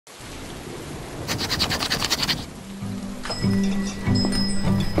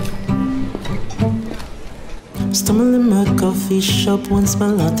Stumble in my coffee shop, once my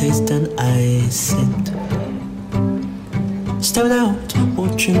latte's done, I sit. Stare out,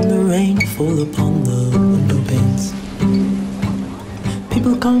 watching the rain fall upon the window panes.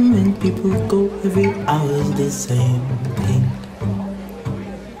 People come and people go, every hour's the same thing.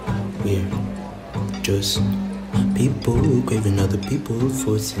 We're just people craving other people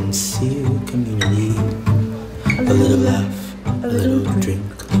for sincere community. A little laugh, a little drink,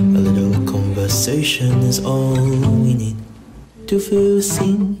 a little conversation is all we need to feel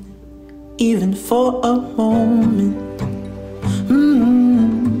seen, even for a moment.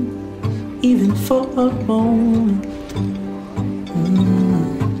 Even for a moment.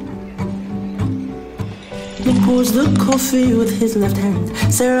 He pours the coffee with his left hand.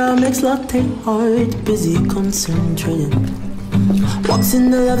 Sarah makes latte hard, busy concentrating. Walks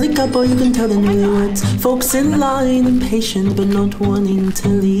in the lovely couple, you can tell the newlyweds. Folks in line, impatient but not wanting to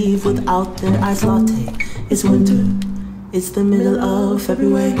leave without their iced latte. It's winter, it's the middle of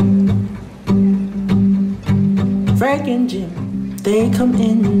February. Frank and Jim, they come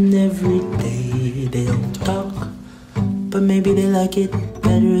in every day. They don't talk, but maybe they like it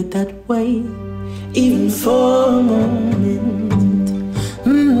better that way. Even for a moment,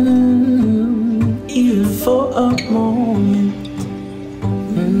 even for a moment.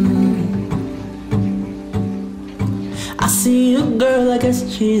 I see a girl, I guess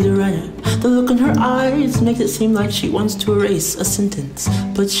she's a writer. The look in her eyes makes it seem like she wants to erase a sentence,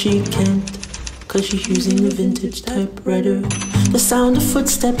 but she can't, 'cause she's using a vintage typewriter. The sound of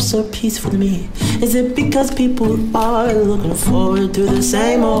footsteps are peaceful to me. Is it because people are looking forward to the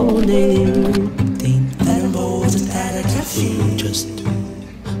same old daily routine? That involves a tad of caffeine. Just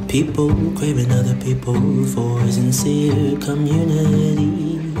people craving other people for sincere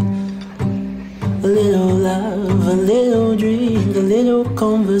community. A little love, a little dream, a little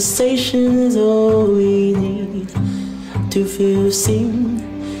conversation is all we need to feel seen,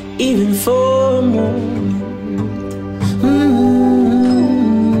 even for a moment.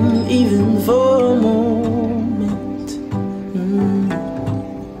 Even for a moment.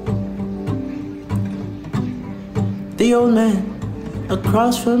 The old man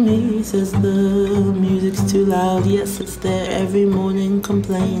across from me says the music's too loud. Yes, it's there every morning,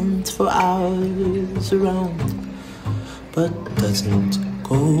 complains for hours around, but doesn't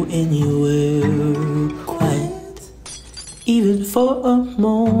go anywhere quiet, even for a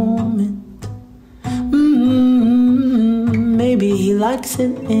moment. Maybe he likes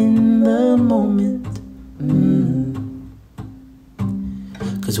it in the moment.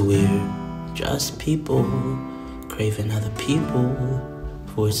 'Cause we're just people craving other people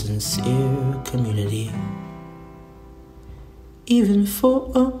for sincere community, even for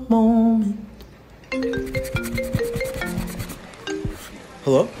a moment.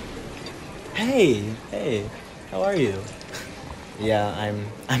 Hello? Hey, how are you? Yeah,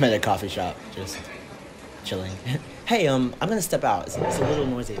 I'm at a coffee shop, just chilling. Hey, I'm gonna step out. It's a little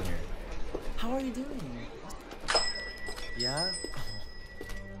noisy in here. How are you doing? Yeah?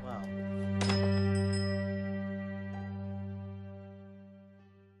 Wow.